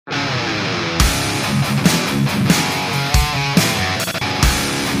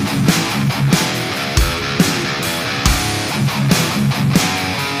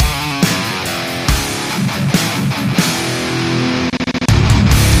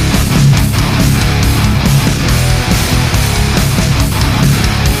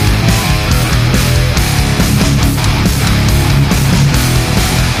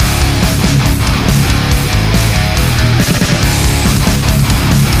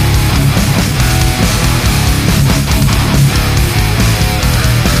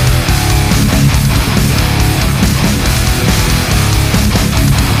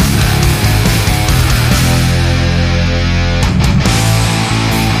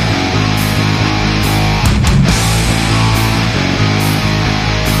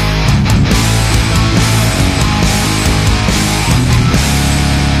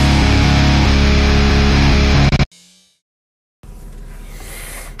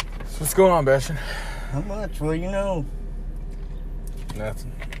What's going on, Bastion? How much? Well, you know.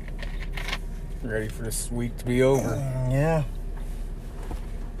 Nothing. Ready for this week to be over. Yeah.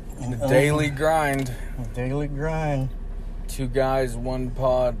 The daily grind. Daily grind. 2 guys, 1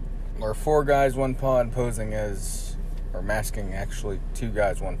 pod, or 4 guys, 1 pod posing as, or masking actually 2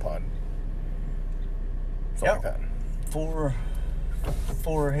 guys, 1 pod. Something like that.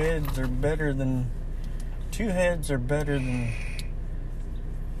 Four heads are better than 2 heads are better than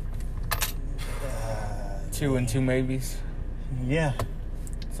 2 and 2 maybes. Yeah.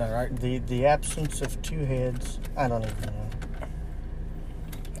 Is that right? The absence of 2 heads, I don't even know.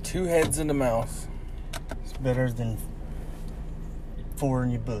 2 heads in the mouth. It's better than 4 in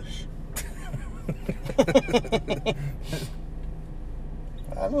your bush.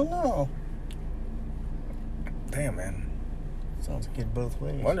 I don't know. Damn, man. Sounds good both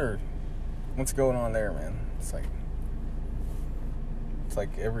ways. Wonder what's going on there, man. It's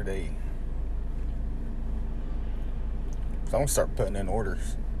like every day. So I'm gonna start putting in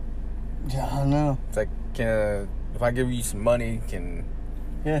orders. Yeah, I know. It's like, if I give you some money, can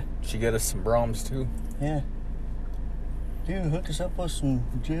she get us some Brahms too? Yeah. Dude, hook us up with some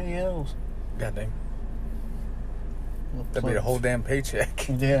JLs. God dang. That'd be the whole damn paycheck.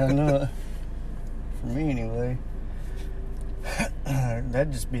 Yeah, I know. For me, anyway.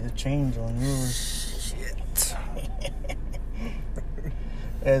 That'd just be the change on yours. Shit.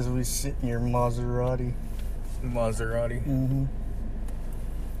 As we sit in your Maserati. Mm-hmm.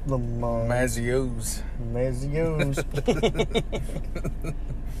 The Mazzios.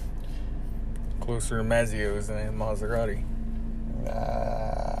 Closer to Mazzios than a Maserati.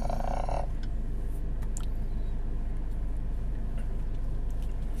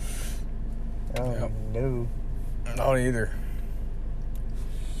 No. Not either.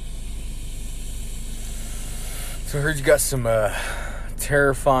 So I heard you got some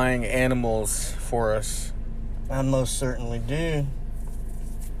terrifying animals for us. I most certainly do.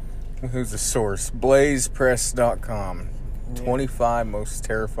 Who's the source? BlazePress.com. Yeah. 25 most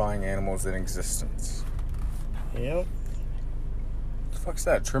terrifying animals in existence. Yep. What the fuck's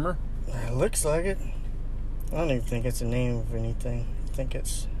that, trimmer? It looks like it. I don't even think it's a name of anything. I think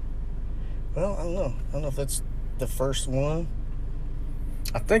it's... Well, I don't know. I don't know if that's the first one.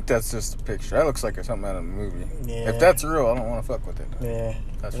 I think that's just a picture. That looks like it's something out of a movie. Yeah. If that's real, I don't want to fuck with it. Yeah.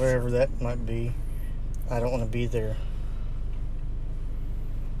 That's wherever that might be. I don't want to be there.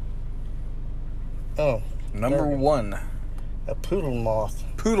 Oh. Number 1. A poodle moth.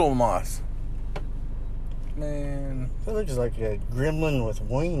 Poodle moth. Man. That looks like a gremlin with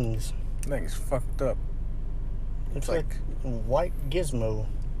wings. That thing's fucked up. Looks like white gizmo.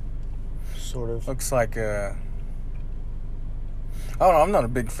 Sort of. Looks like I don't know, I'm not a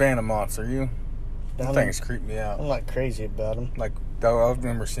big fan of moths, are you? That things creep me out. I'm not crazy about them. Like, though, I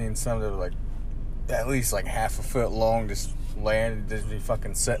remember seeing some that were like, at least like half a foot long, just laying, just be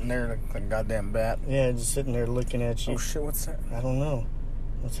fucking sitting there like a goddamn bat. Yeah, just sitting there looking at you. Oh shit, what's that? I don't know.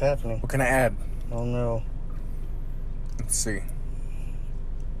 What's happening? What can I add? I don't know. Let's see.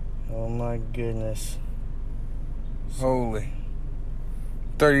 Oh my goodness. Holy.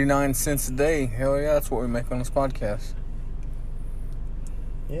 39 cents a day. Hell yeah, that's what we make on this podcast.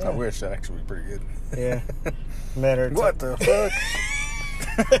 Yeah. I wish that actually be pretty good. Yeah. Matter of What the fuck?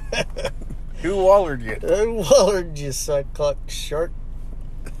 Who wallered you? Who wallered you, Cyclops shark?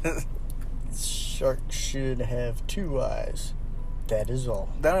 Shark should have 2 eyes. That is all.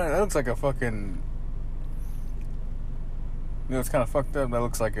 That looks like a fucking... You know, it's kind of fucked up. That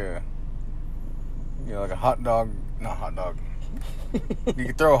looks like a... You know, like a hot dog. Not hot dog. You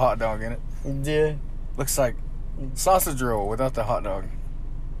could throw a hot dog in it. Yeah. Looks like sausage roll without the hot dog.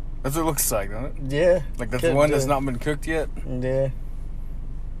 That's what it looks like, doesn't it? Yeah. Like that's the one that's not been cooked yet? Yeah.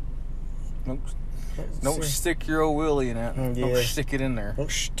 Don't stick your old willy in that. Yeah. Don't stick it in there.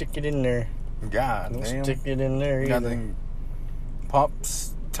 Don't stick it in there. God Don't damn. stick it in there either. Goddamn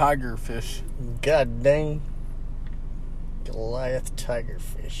Pops tiger fish. God dang. Goliath tiger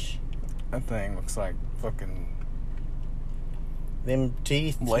fish. That thing looks like fucking... Them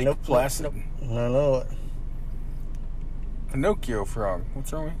teeth. Lake Placid. Nope. I know it. Pinocchio frog.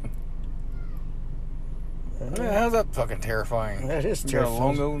 What's wrong with him? How's that fucking terrifying? That is Got terrifying. a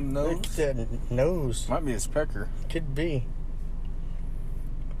long old nose? Look at that nose. Might be his pecker. Could be.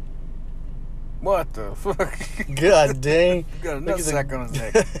 What the fuck? God dang. Got a nutsack on his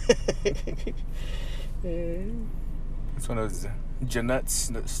neck. It's one of those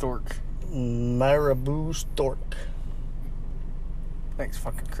Jeanette's stork. Marabou stork. Thing's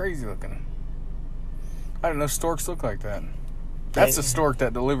fucking crazy looking. I didn't know storks look like that. That's the stork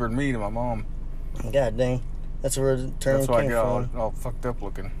that delivered me to my mom. God dang. That's where the term That's why I came get from. all fucked up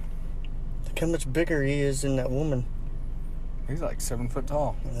looking. Look how much bigger he is than that woman. He's like 7 foot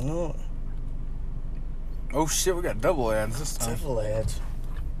tall. I know. Oh shit, we got double ads this time. Double ads.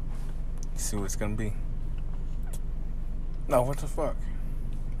 Let's see what it's gonna be. No, what the fuck?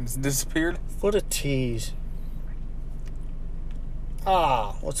 It's disappeared? What a tease.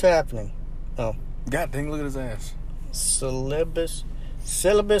 Ah, what's happening? Oh. God dang, look at his ass. Celebus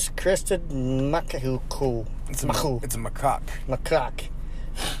crested macaque. It's a macaque. Macaque.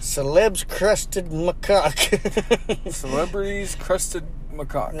 Celebs crested macaque. Celebrities crusted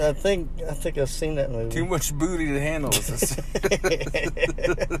macaque. I think I've seen that movie. Too much booty to handle.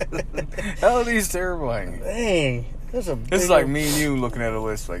 Hell, he's terrifying. Dang, that's a. This is like me and you looking at a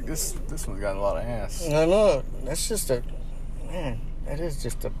list. Like this one's got a lot of ass. I know. That's just a man. That is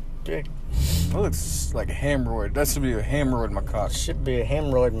just a big. It looks like a hemorrhoid. That should be a hemorrhoid macaque. Should be a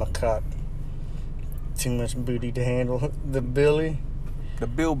hemorrhoid macaque. Too much booty to handle. The Billy. The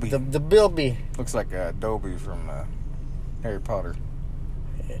Bilby. The Bilby. Looks like Dobby from Harry Potter.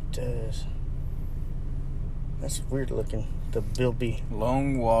 It does. That's weird looking. The Bilby.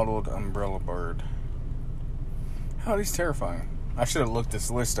 Long wattled umbrella bird. Oh, he's terrifying. I should have looked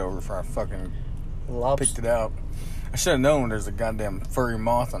this list over before I fucking picked it out. I should have known there's a goddamn furry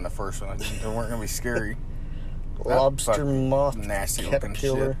moth on the first one. They weren't gonna be scary. Lobster moth. Nasty looking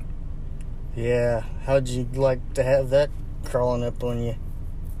shit. Yeah. How'd you like to have that crawling up on you?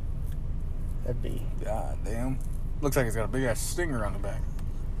 That'd be. God damn. Looks like it's got a big ass stinger on the back.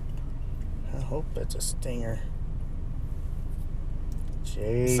 I hope it's a stinger.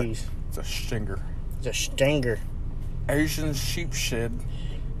 Jeez. It's a stinger. It's a stinger. Asian sheepshead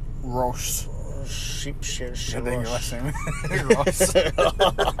Ross. Sheepshead I think your last name Ross.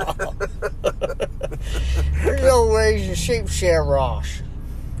 Real Asian sheepshead Ross.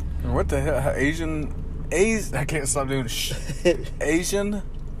 What the hell? I can't stop doing Asian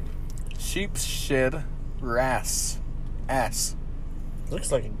sheepshead ass.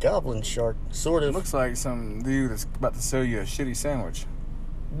 Looks like a goblin shark, sort of. Looks like some dude that's about to sell you a shitty sandwich.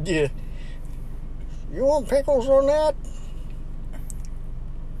 Yeah. You want pickles on that?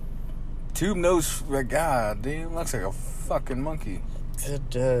 Tube nose, god damn, looks like a fucking monkey. It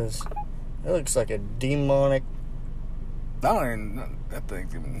does. It looks like a demonic. That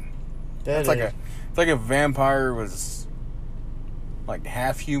thing's even. It's like a vampire was like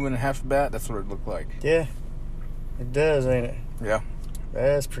half human, half bat. That's what it looked like. Yeah, it does, ain't it? Yeah.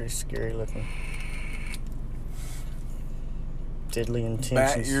 That's pretty scary looking. Deadly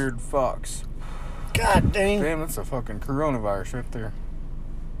intentions. Bat-eared fox. God dang. Damn, that's a fucking coronavirus right there.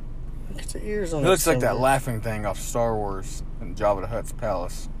 Look at the ears on it. It looks like that finger. laughing thing off Star Wars in Jabba the Hutt's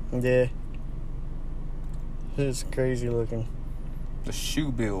palace. Yeah. It's crazy looking. The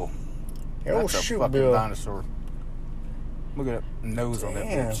shoe bill. That's a fucking bill. dinosaur. Look at that nose on that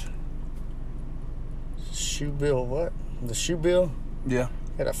bitch. Shoe bill, what? The shoe bill? Yeah.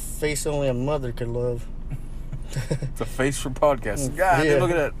 Got a face only a mother could love. It's a face for podcasting. God, yeah. Dude,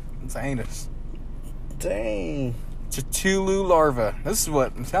 look at that. It's anus. Dang. Cthulhu larva. This is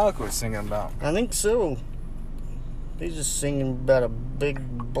what Metallica was singing about. I think so. He's just singing about a big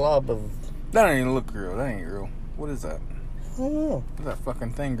blob of... That don't even look real. That ain't real. What is that? I don't know. What's that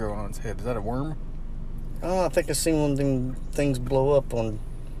fucking thing growing on its head? Is that a worm? Oh, I think I seen one of them things blow up on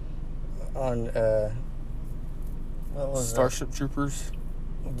what was Starship Troopers?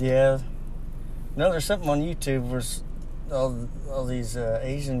 Yeah. No, there's something on YouTube where all these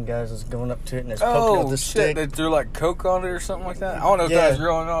Asian guys is going up to it and it's poking out the stick. Shit, they're like coke on it or something like that? I don't know if that's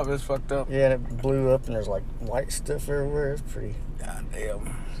real or not, but it's fucked up. Yeah, and it blew up and there's like white stuff everywhere. It's pretty... God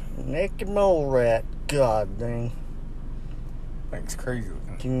damn. Naked mole rat. God dang. That's crazy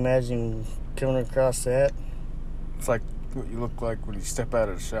looking. Can you imagine coming across that? It's like what you look like when you step out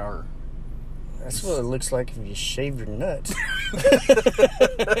of the shower. That's what it looks like if you shave your nuts.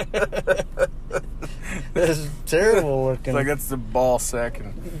 That's terrible looking. It's like that's the ball sack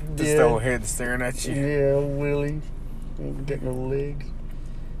and just the old head staring at you. Yeah, Willie. Ain't got no legs.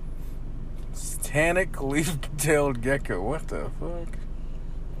 Satanic leaf-tailed gecko. What the fuck?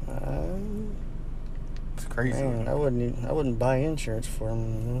 It's crazy. Man, I wouldn't buy insurance for him.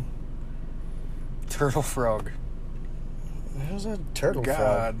 You know? Turtle frog. How's that a turtle frog?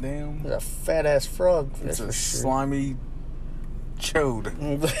 God damn. It's a fat ass frog. It's a slimy chode.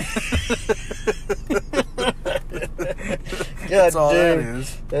 That's all that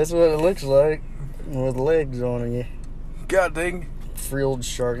is. That's what it looks like with legs on you. God dang. Frilled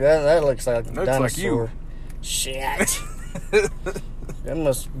shark. That looks like a dinosaur. Like you. Shit. That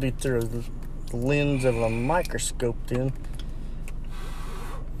must be through the lens of a microscope then.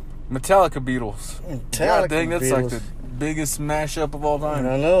 Metallica beetles. God dang, that's beetles. like the biggest mashup of all time.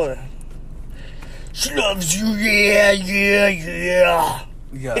 I know it. She loves you, yeah. Yeah.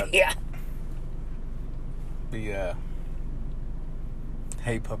 Yeah. The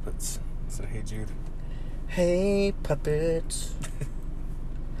Hey Puppets. So Hey Jude. Hey, puppets.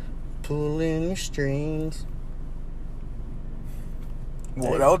 Pulling your strings.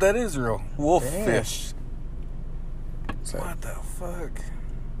 What? Oh, that is real. Wolffish. So, What the fuck?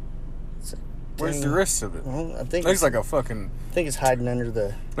 so, Where's the rest of it? Well, I think Looks like a fucking. I think it's hiding under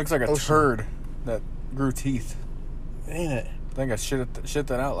the. Looks like a ocean. turd that grew teeth. Ain't it? I think I shit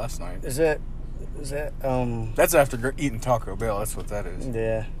that out last night. Is that That's after eating Taco Bell. That's what that is.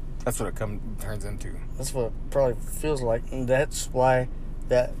 Yeah. That's what it turns into. That's what it probably feels like. And that's why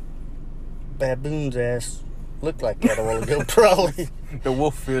that baboon's ass looked like that a while ago, probably. The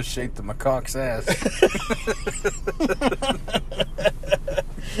wolffish ate the macaque's ass.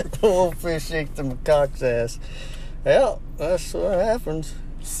 The wolffish ate the macaque's ass. Well, that's what happens.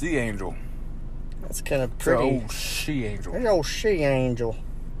 Sea angel. That's kind of It's pretty. an old she angel. There's old she angel.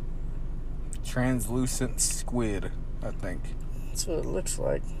 Translucent squid, I think. That's what it looks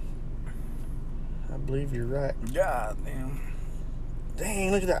like. I believe you're right. God damn.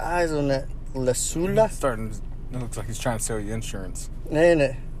 Dang, look at the eyes on that Lasula. It looks like he's trying to sell you insurance. Ain't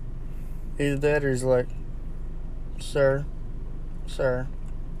it? Either that or he's like, Sir,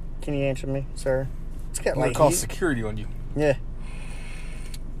 can you answer me, sir? It's got I'm gonna like call security on you. Yeah.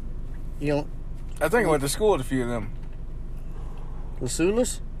 You don't I think I went to school with a few of them.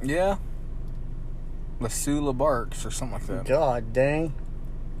 Lasulas? Yeah. Lasula barks or something like that. God dang.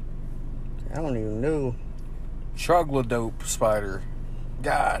 I don't even know. Troglodope spider.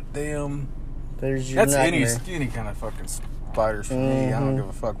 God damn. There's your That's nightmare. any kind of fucking spiders for me. I don't give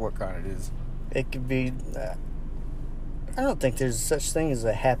a fuck what kind it is. It could be. I don't think there's such thing as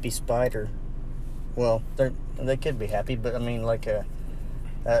a happy spider. Well, they could be happy, but I mean, like a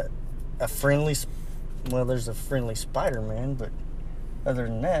friendly. Well, there's a friendly Spider-Man, but other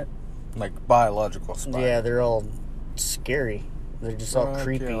than that, Like biological spider. yeah, they're all scary. They're just all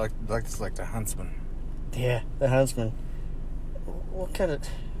creepy. Yeah, like the huntsman. Yeah, the huntsman. What kind of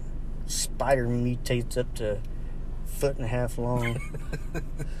spider mutates up to 1.5 feet long?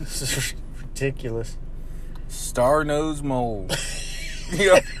 This is ridiculous. Star-nosed mole. he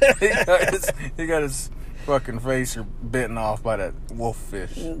got his fucking face bitten off by that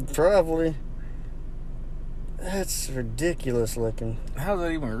wolffish. Probably. That's ridiculous looking. How's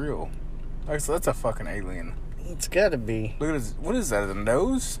that even real? That's a fucking alien. It's gotta be. Look at his. What is that? A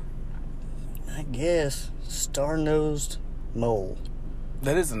nose? I guess. Star-nosed mole.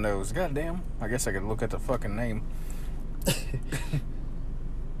 That is a nose. Goddamn. I guess I could look at the fucking name.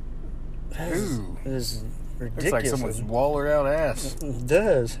 That Ooh. is ridiculous. It's like someone's wallered out ass. It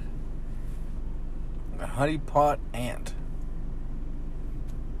does. A honeypot ant.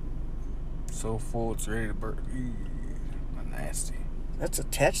 So full it's ready to burn. Nasty. That's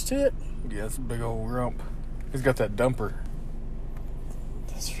attached to it? Yeah, it's a big old rump. He's got that dumper.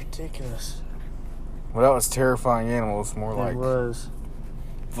 That's ridiculous. Well, that was terrifying animals. More like It was.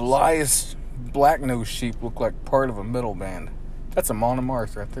 Velias black-nosed sheep look like part of a metal band. That's a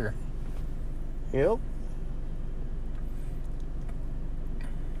monomarth right there. Yep.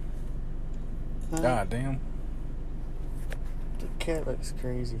 God damn. The cat looks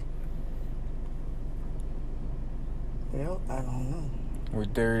crazy. Well, I don't know. We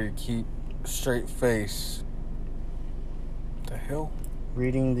dare you to keep a straight face. The hell?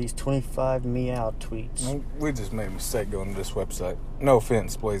 Reading these 25 meow tweets. No, we just made a mistake going to this website. No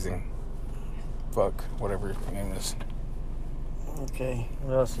offense, Blazing. Fuck, whatever your name is. Okay,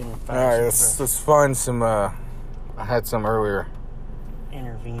 what else you can find? Alright, let's find some, I had some earlier.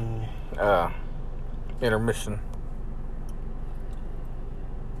 Intervene. Intermission.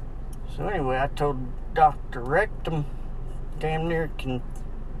 So anyway, I told Dr. Rectum damn near can...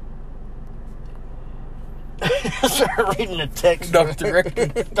 Start reading the text. Dr.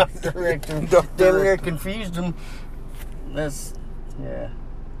 Rectum. Dr. Rectum. Dr. Damn near confused him. That's... yeah.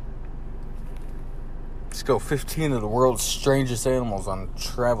 Let's go 15 of the world's strangest animals on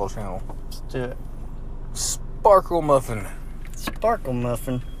Travel Channel. Let's do it. Sparkle muffin. Sparkle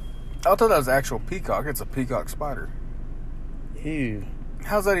muffin. I thought that was actual peacock. It's a peacock spider. Ew.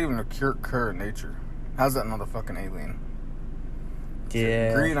 How's that even occur in nature? How's that not a fucking alien?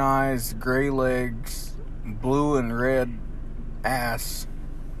 Yeah. Green eyes, gray legs, blue and red ass.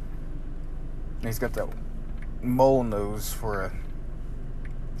 And he's got that mole nose for a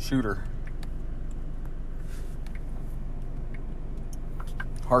shooter.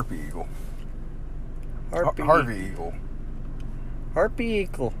 Harpy eagle. Harvey eagle. Harpy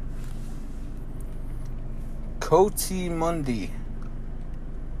eagle. Coatimundi.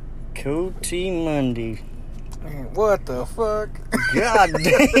 Coty Monday. Man, what the fuck? God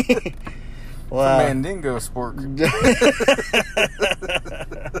damn. Wow. Mandingo sport.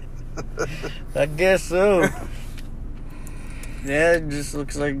 I guess so. Yeah, it just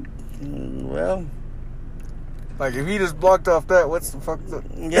looks like, well... Like, if he just blocked off that, what's the fuck?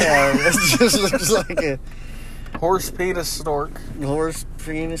 Yeah, it just looks like a... Horse penis stork. Horse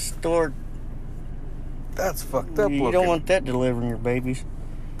penis stork. That's fucked up You looking. don't want that delivering your babies.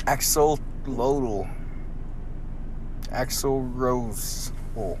 Axolotl. Axolrose.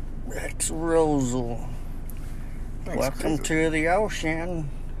 Oh. Axolotl. Welcome to the ocean.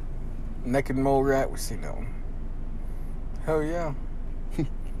 Naked mole rat. We see that one. Hell yeah.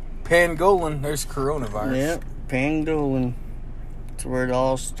 Pangolin. There's coronavirus. Yep, pangolin. That's where it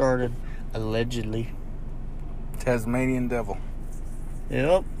all started, allegedly. Tasmanian devil.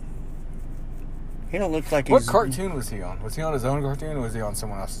 Yep. He don't look like What he's... cartoon was he on? Was he on his own cartoon or was he on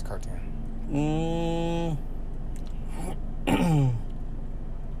someone else's cartoon?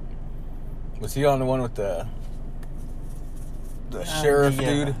 Was he on the one with the sheriff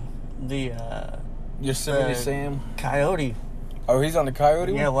dude? The Yosemite Sam? Coyote. Oh, he's on the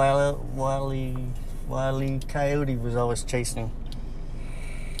coyote Yeah, one? Wile E. Coyote was always chasing him.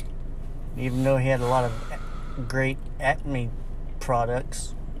 Even though he had a lot of great Acme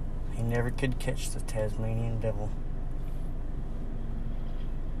products, he never could catch the Tasmanian devil.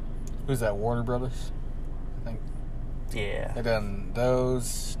 Who's that, Warner Brothers? I think. Yeah. They done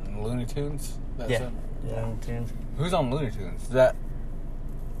those and Looney Tunes? That's Yeah. it? Looney Tunes. Who's on Looney Tunes? Is that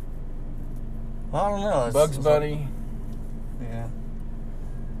I don't know. Bugs Bunny? Yeah.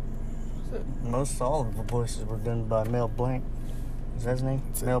 Who's it? Most all of the voices were done by Mel Blanc. Is that his name?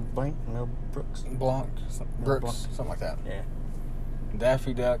 That's it. Mel Blanc? Mel Brooks? Blanc? Brooks? Blanc. Something like that. Yeah.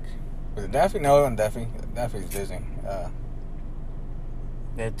 Daffy Duck. Was it Daffy? No, it wasn't Daffy. Daffy's Disney.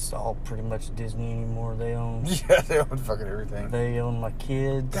 It's all pretty much Disney anymore. They own... Yeah, they own fucking everything. They own my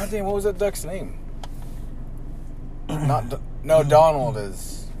kids. Goddamn, what was that duck's name? No, Donald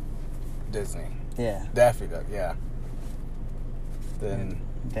is Disney. Yeah. Daffy Duck, yeah. Then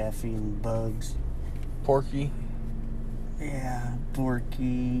Daffy and Bugs. Porky. Yeah.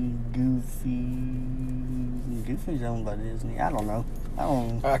 Porky, Goofy. Goofy's owned by Disney. I don't know.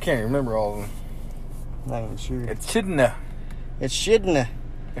 I can't even remember all of them. I'm not even sure. Echidna. Echidna.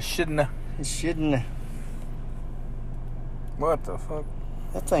 Echidna. Echidna. What the fuck?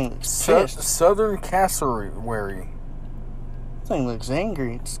 That thing looks pissed. Southern cassowary. That thing looks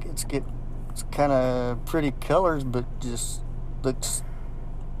angry. It's kind of pretty colors, but just looks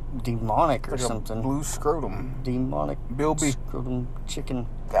demonic or Like something. a blue scrotum. Demonic Bilby. scrotum chicken.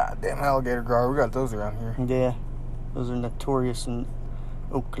 Goddamn alligator gar. We got those around here. Yeah, those are notorious in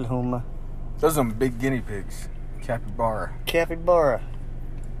Oklahoma. Those are them big guinea pigs. Capybara. Capybara.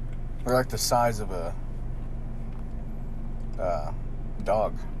 They're like the size of a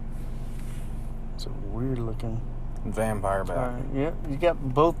dog. It's a weird looking Vampire bat. Yep, you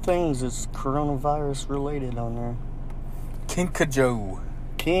got both things that's coronavirus related on there. Kinkajoe.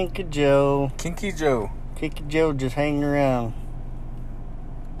 Kinky Joe. Kinky Joe. Kinky Joe just hanging around.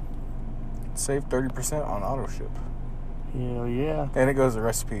 Save 30% on auto ship. Hell yeah. And it goes to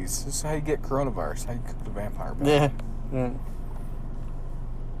recipes. This is how you get coronavirus. How you cook the vampire bat. Yeah. Yeah.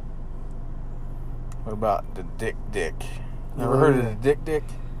 What about the Dick? You ever heard of the Dick?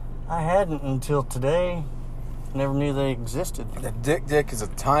 I hadn't until today. Never knew they existed. The Dick is a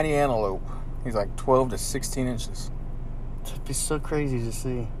tiny antelope. He's like 12 to 16 inches. It'd be so crazy to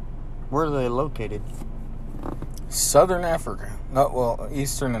see. Where are they located? Southern Africa. No, well,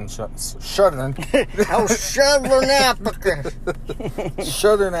 Eastern and Southern. Oh, Southern Africa.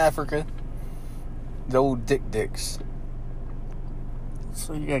 Southern Africa. The old Dicks.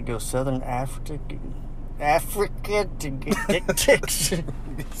 So you gotta go Southern Africa to get dicks. You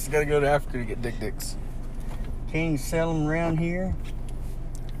just gotta go to Africa to get Dicks. Can you sell them around here?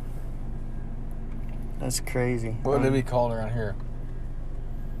 That's crazy. What would they be called around here?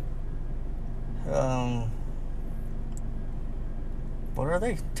 What are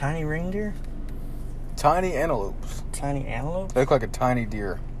they? Tiny reindeer? Tiny antelopes. Tiny antelope? They look like a tiny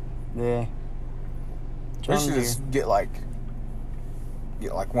deer. Yeah. We should just get like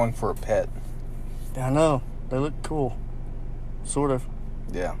one for a pet. I know. They look cool. Sort of.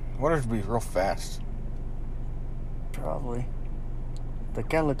 Yeah. I wonder if it'd be real fast. Probably. They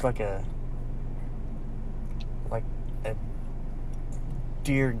kind of look like a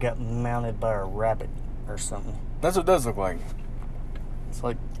deer got mounted by a rabbit or something. That's what it does look like. It's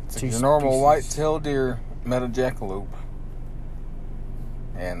like It's two like your normal species. white-tailed deer met a jackalope.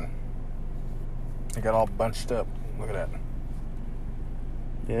 And they got all bunched up. Look at that.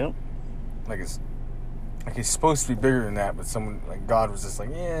 Yep. Like he's supposed to be bigger than that, but someone like God was just like,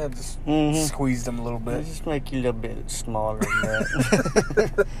 yeah, just squeezed him a little bit. Just make you a little bit smaller than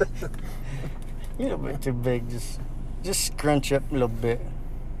that. A little bit too big. Just scrunch up a little bit.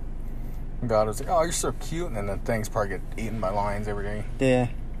 God was like, oh, you're so cute, and then the things probably get eaten by lions every day. Yeah.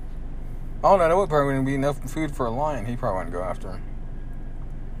 Oh no, that would probably wouldn't be enough food for a lion. He probably wouldn't go after him.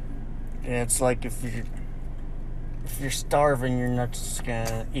 Yeah, it's like if you're starving, you're not just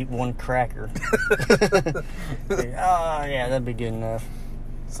gonna eat one cracker. Oh yeah, that'd be good enough.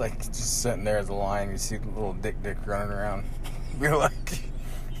 It's like just sitting there as a lion, you see the little dick running around. You're like,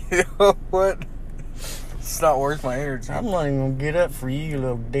 you know what? It's not worth my energy. I'm not even gonna get up for you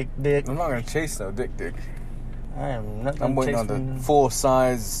little dick. I'm not gonna chase no dick. I am not. I'm waiting on the full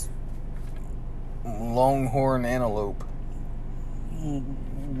size longhorn antelope.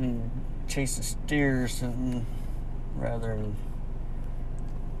 Chase the steer or something rather than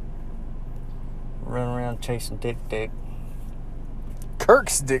run around chasing dick.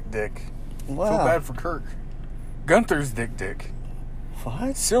 Kirk's dick. Wow. Feel bad for Kirk. Gunther's dick.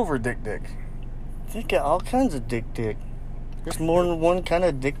 What? Silver dick. They got all kinds of dick. There's more than one kind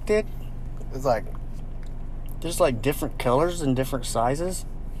of dick. It's like there's like different colors and different sizes.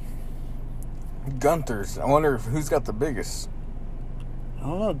 Gunther's. I wonder who's got the biggest. I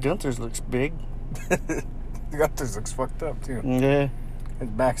don't know. Gunther's looks big. Gunther's looks fucked up too. Yeah. His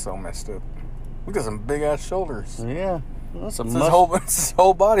back's all messed up. Look at some big ass shoulders. Yeah. That's a his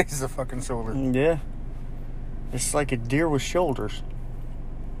whole body's a fucking shoulder. Yeah. It's like a deer with shoulders.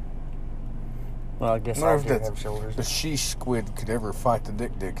 Well, I guess all deer have shoulders. The shea squid could ever fight the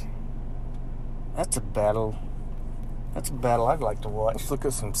dick. That's a battle. That's a battle I'd like to watch. Let's look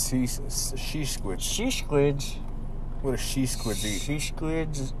at some shea squids. Shea squids. What do shea squids eat? Shea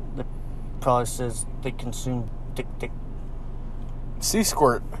squids, it probably says they consume dick. Sea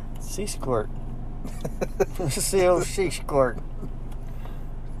squirt. Sea squirt. See old shea squirt.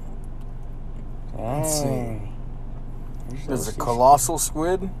 Let's see. There's a colossal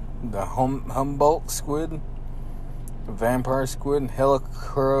squid, the Humboldt squid, the vampire squid,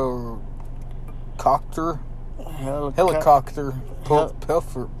 helicopter pecker,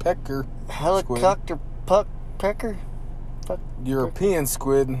 helicopter pecker, European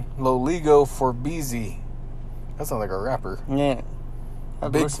squid, Loligo forbezi. That sounds like a rapper. Yeah.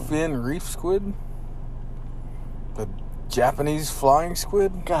 Big fin reef squid, the Japanese flying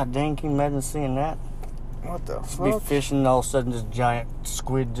squid. God dang, can you imagine seeing that? What the fuck? Be fishing, and all of a sudden this giant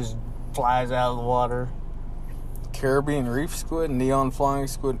squid just flies out of the water. Caribbean reef squid, neon flying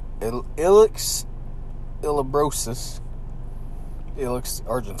squid, Ilex illabrosus, Ilex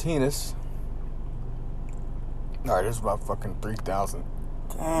argentinus. Alright, there's about fucking 3,000.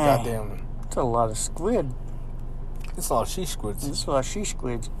 Goddamn. That's a lot of squid. It's a lot of shea squids. That's a lot of shea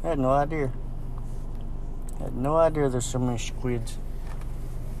squids. I had no idea. There's so many squids.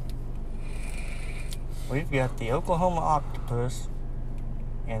 We've got the Oklahoma octopus,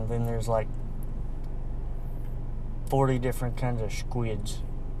 and then there's like 40 different kinds of squids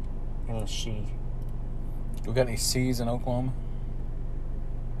in the sea. We got any seas in Oklahoma?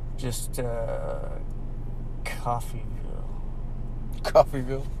 Just Coffeeville.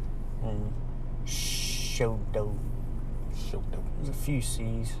 And Shodo. There's a few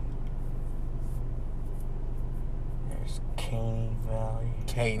seas. There's Caney Valley.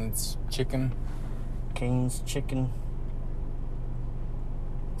 Cane's chicken.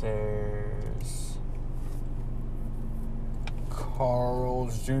 There's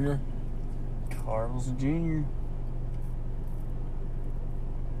Carl's Jr.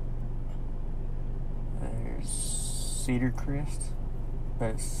 There's Cedar Crest. But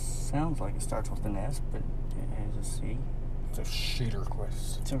it sounds like it starts with an S, but it has a C. It's a Sheeter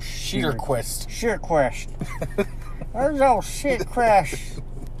Quest. It's a Sheeter Quest. Sheeter Quest. There's old shit crash.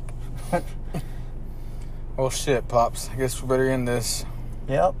 Well, shit, Pops. I guess we better end this.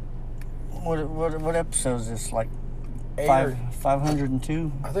 Yep. What episode is this? Like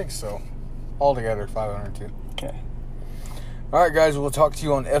 502? I think so. Altogether, 502. Okay. All right, guys. We'll talk to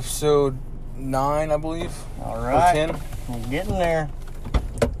you on episode 9, I believe. All right. Or 10. We're getting there.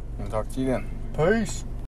 And talk to you then. Peace.